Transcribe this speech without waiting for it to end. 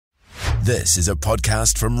This is a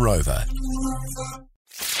podcast from Rover.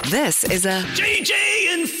 This is a JJ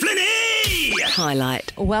and Flinny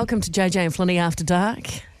highlight. Welcome to JJ and Flinny After Dark.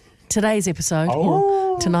 Today's episode,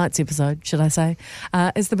 or tonight's episode, should I say,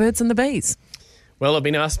 is the birds and the bees. Well, I've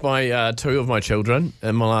been asked by two of my children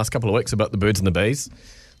in my last couple of weeks about the birds and the bees.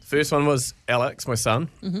 The first one was Alex, my son.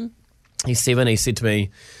 Mm-hmm. He's 7. He said to me,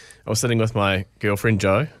 I was sitting with my girlfriend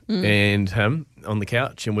Jo and him on the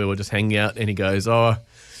couch, and we were just hanging out, and he goes, Dad,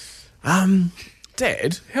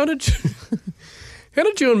 how did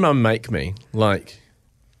you and Mum make me? Like,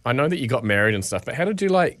 I know that you got married and stuff, but how did you,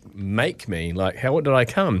 make me? Like, how did I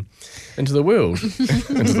come into the world?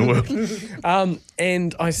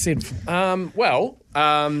 And I said,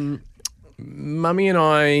 Mummy and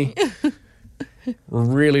I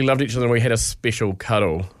really loved each other and we had a special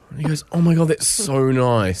cuddle. And he goes, oh, my God, that's so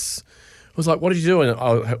nice. I was like, what did you do? And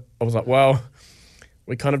I was like, well,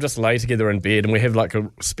 we kind of just lay together in bed and we have like a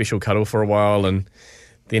special cuddle for a while, and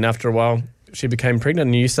then after a while she became pregnant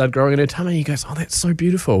and you started growing in her tummy. He goes, oh, that's so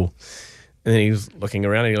beautiful. And then he was looking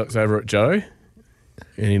around and he looks over at Jo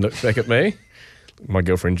and he looks back at me, my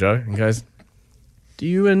girlfriend Jo, and goes, do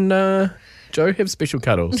you and Jo have special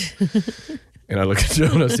cuddles? And I look at Jo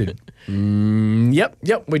and I said, yep,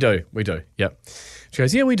 we do, yep. She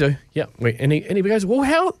goes, yeah, we do, yep. And he goes, well,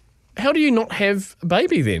 how do you not have a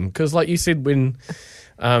baby then? Because like you said, when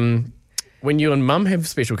you and Mum have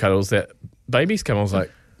special cuddles, that babies come. I was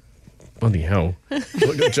like, bloody hell. I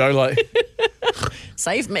looked at Jo like,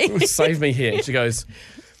 Save me. save me here. And she goes,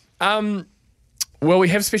 well, we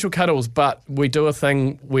have special cuddles, but we do a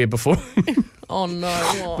thing where before Oh, no.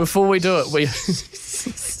 What? before we do it,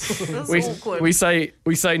 That's awkward. we say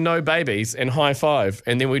no babies and high five,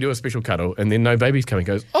 and then we do a special cuddle, and then no babies come. He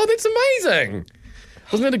goes, oh, that's amazing.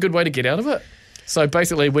 Wasn't that a good way to get out of it? So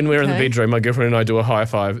basically, when we're in the Okay. bedroom, my girlfriend and I do a high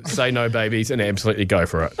five, say no babies, and absolutely go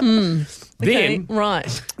for it. Okay, Then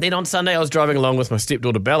right. Then on Sunday, I was driving along with my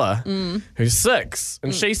stepdaughter Bella, who's 6,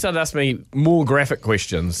 and she started asking me more graphic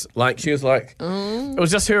questions. Like, she was like, it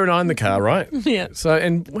was just her and I in the car, right? Yeah. So,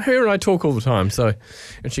 and her and I talk all the time. So,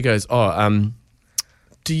 and she goes,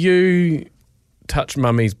 do you touch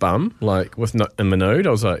Mummy's bum, like, with in the nude? I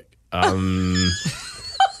was like, Oh,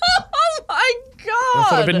 my God. I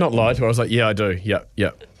thought I better not lie to her. I was like, yeah, I do.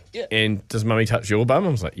 Yep. And does Mummy touch your bum? I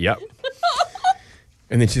was like, yep.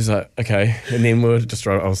 And then she's like, okay. And then we were just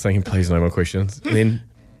I was thinking, please no more questions. And then,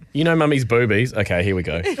 you know Mummy's boobies? Okay, here we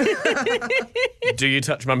go. Do you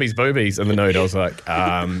touch Mummy's boobies in the nude? I was like,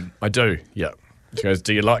 I do. Yep. She goes,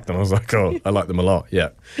 do you like them? I was like, oh, I like them a lot. Yeah.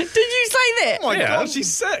 Did you say that? Oh my Yeah. God,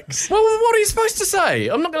 she's 6. Well, what are you supposed to say?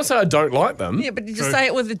 I'm not going to say I don't like them. Yeah, but did you say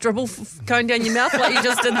it with the dribble going down your mouth like you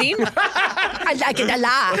just did then? I like it a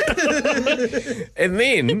lot. And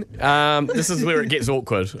then, this is where it gets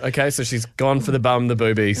awkward. Okay, so she's gone for the bum, the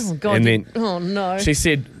boobies. Oh, God. And then Oh, no. she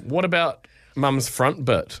said, what about Mum's front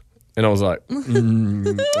bit? And I was like,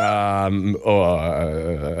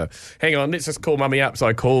 hang on, let's just call Mummy up. So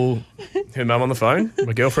I call her mum on the phone,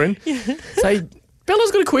 my girlfriend. Say,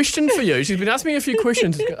 Bella's got a question for you. She's been asking me a few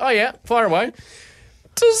questions. Oh, yeah, fire away.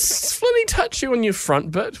 Does Flinny touch you on your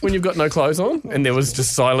front bit when you've got no clothes on? And there was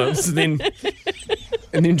just silence. And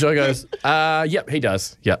then Jo goes, yep, he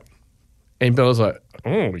does. Yep. And Bella's like,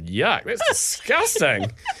 oh, yuck, that's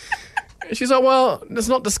disgusting. She's like, well, it's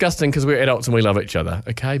not disgusting because we're adults and we love each other,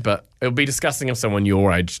 okay? But it would be disgusting if someone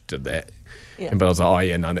your age did that. Yeah. And Bella's like, oh,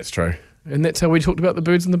 yeah, no, that's true. And that's how we talked about the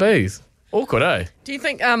birds and the bees. Awkward, eh? Do you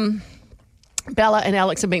think Bella and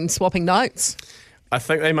Alex have been swapping notes? I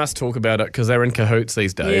think they must talk about it because they're in cahoots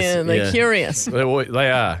these days. Yeah, they're curious. They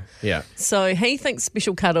are, yeah. So he thinks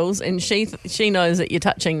special cuddles, and she knows that you're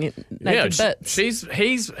touching naked Yeah, bits.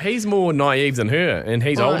 he's more naive than her, and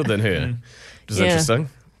he's Right. older than her, which is Yeah. interesting.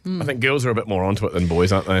 I think girls are a bit more onto it than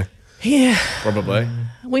boys, aren't they? Yeah. Probably.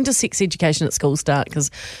 When does sex education at school start? Because,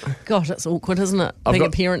 gosh, it's awkward, isn't it? Being a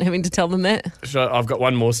parent having to tell them that. So I've got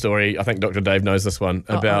one more story. I think Dr. Dave knows this one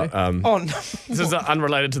about. Oh, no. This is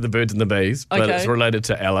unrelated to the birds and the bees, but Okay. it's related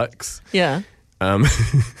to Alex. Yeah. Um,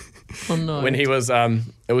 Oh, no. when he was,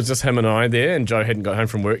 it was just him and I there, and Jo hadn't got home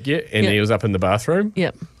from work yet, and Yeah. he was up in the bathroom.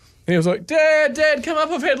 Yep. And he was like, Dad, come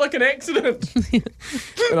up, I've had like an accident.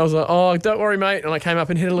 And I was like, oh, don't worry, mate. And I came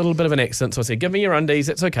up and had a little bit of an accident. So I said, give me your undies.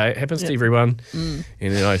 It's okay. It happens to everyone. And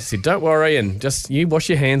then I said, don't worry. And just you wash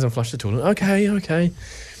your hands and flush the toilet. Okay. And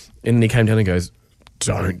then he came down and goes,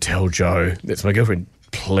 don't tell Jo. That's my girlfriend.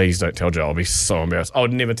 Please don't tell Jo. I'll be so embarrassed. I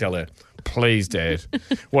would never tell her. please, Dad.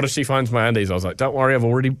 What if she finds my undies? I was like, don't worry, I've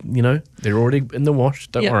already, they're already in the wash.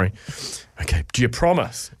 Don't worry. Okay, do you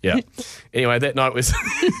promise? Yeah. Anyway, that night we're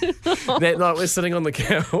sitting on the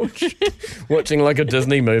couch watching like a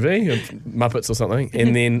Disney movie, Muppets or something,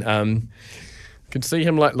 and then could see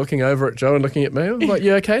him like looking over at Joe and looking at me. I was like,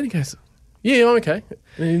 "You okay?" And he goes, "Yeah, I'm okay."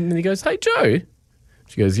 And then he goes, "Hey, Joe."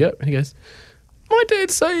 She goes, "Yep." And he goes, "My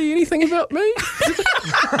dad say anything about me?"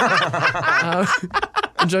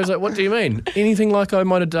 And Joe's like, "What do you mean? Anything like I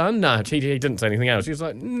might have done?" Nah, he didn't say anything else. She was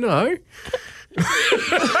like, "No."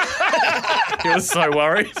 He was so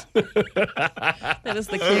worried. That is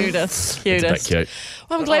the cutest. It's a bit cute.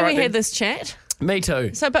 Well, I'm glad All right, we then. had this chat. Me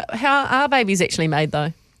too. So, but how are babies actually made,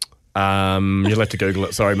 though? You'll have to Google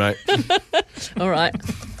it. Sorry, mate. All right.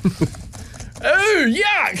 Oh,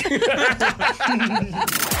 yuck!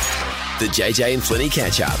 The JJ and Flinny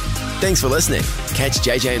catch up. Thanks for listening. Catch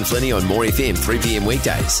JJ and Flinny on More FM 3 p.m.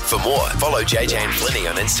 weekdays. For more, follow JJ and Flinny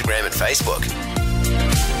on Instagram and Facebook.